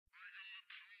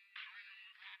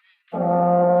It's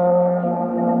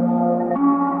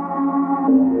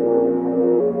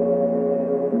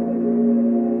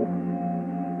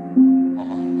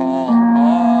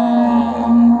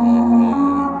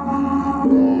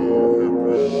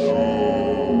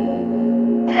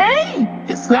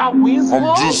not Weasel.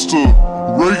 I'm just a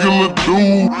regular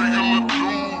dude.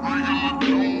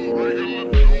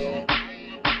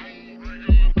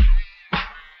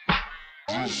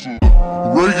 Just a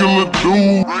regular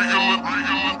dude.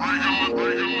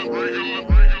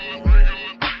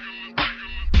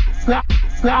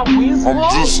 It's not Weasel.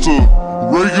 I'm just a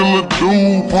regular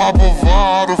dude. Pop a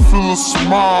vibe to feel a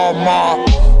smile. My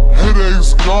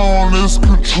headache's gone, it's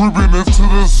contributing to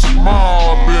this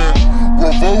smile. Been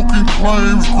provoking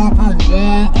claims, gripping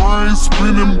wood grain,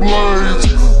 spinning blades.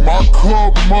 My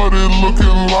cup muddy,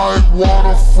 looking like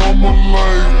water from a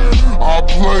lake. I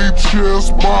play chess,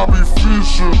 Bobby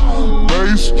Fischer.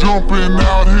 Bass jumping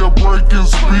out here, breaking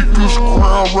speakers.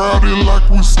 Crowd rowdy like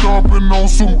we stomping on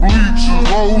some bleachers.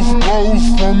 Rose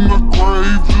from the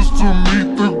grave just to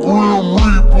meet the Grim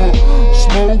Reaper.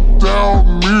 Smoked out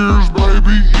mirrors,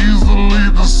 baby, easily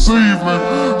deceiving.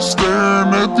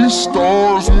 Staring at these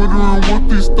stars, wondering what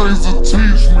these things will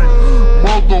teach me.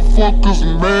 Motherfuckers,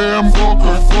 man,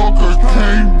 fucker,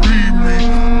 can't beat me.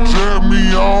 Jack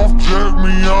me off,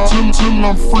 till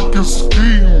I'm freaking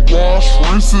skiing. Wash,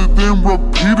 rinse it, then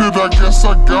repeat it. I guess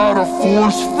I gotta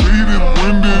force feed it.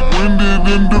 Winded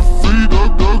and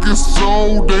defeated. Dug it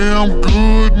so damn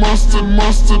good, musta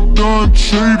done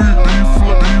cheated.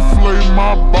 Deflate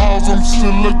my balls, I'm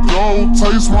still a gold.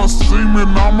 Taste my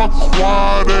semen, I'm a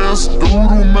quiet ass dude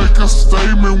who make a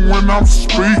statement when I'm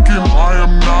speaking. I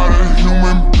am not a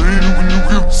human being, you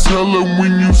can tell it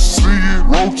when you see it.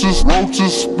 Roaches,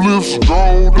 spliffs,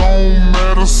 gold don't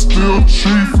matter, still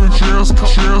chiefin'.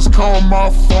 Chairs call my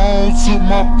phone, took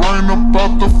my brain up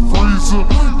out the freezer.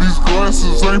 These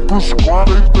glasses ain't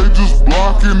prescribed, they just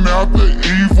blocking out the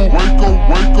evil. Wake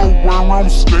up where I'm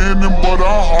standing, but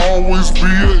I'll always be an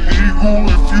eagle.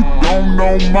 If you don't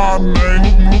know my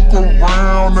name, look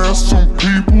around at some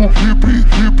people. Hippy,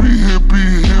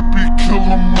 kill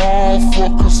 'em all,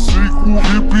 fuck a sequel.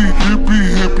 Hippy,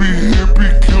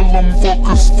 kill 'em, fuck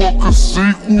a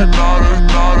sequel.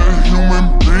 Not a human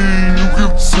being, you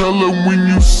can tell it when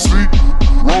you see.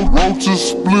 Roaches,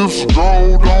 spliffs,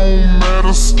 gold don't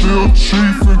matter, still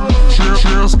chiefin'.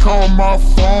 Chairs call my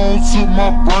phone, took my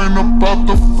brain up out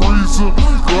the freezer.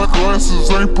 Glasses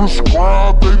ain't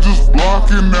prescribed, they just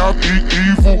blocking out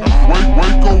evil.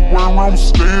 Wake up where I'm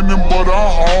standing, but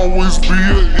I'll always be an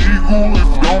eagle. If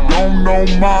you don't know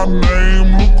my name,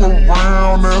 look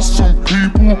around at some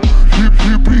people.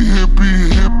 Hippy,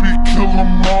 kill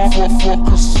 'em all, fuck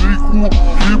a sequel.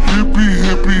 Hippy,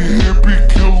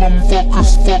 kill 'em, fuck a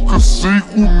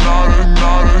sequel.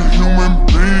 Not a human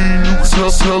being, you can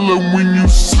tell it when you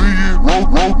see it.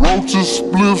 Roaches,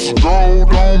 spliffs, gold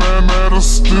don't matter,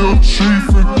 still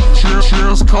chiefin'.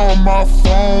 Chairs call my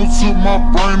phone, took my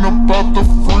brain up out the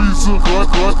freezer.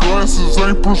 Glasses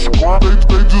ain't prescribed,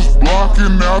 they just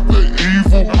blocking out the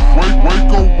evil.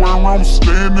 Wake up where I'm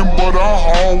standing, but I'll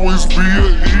always be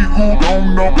an eagle. Don't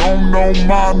know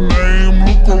my name,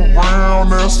 look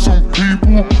around at some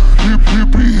people.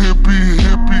 Hippy,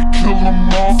 kill 'em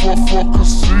all, fuck a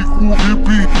sequel.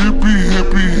 Hippy,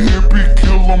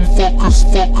 kill 'em, fuck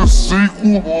a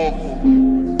sequel.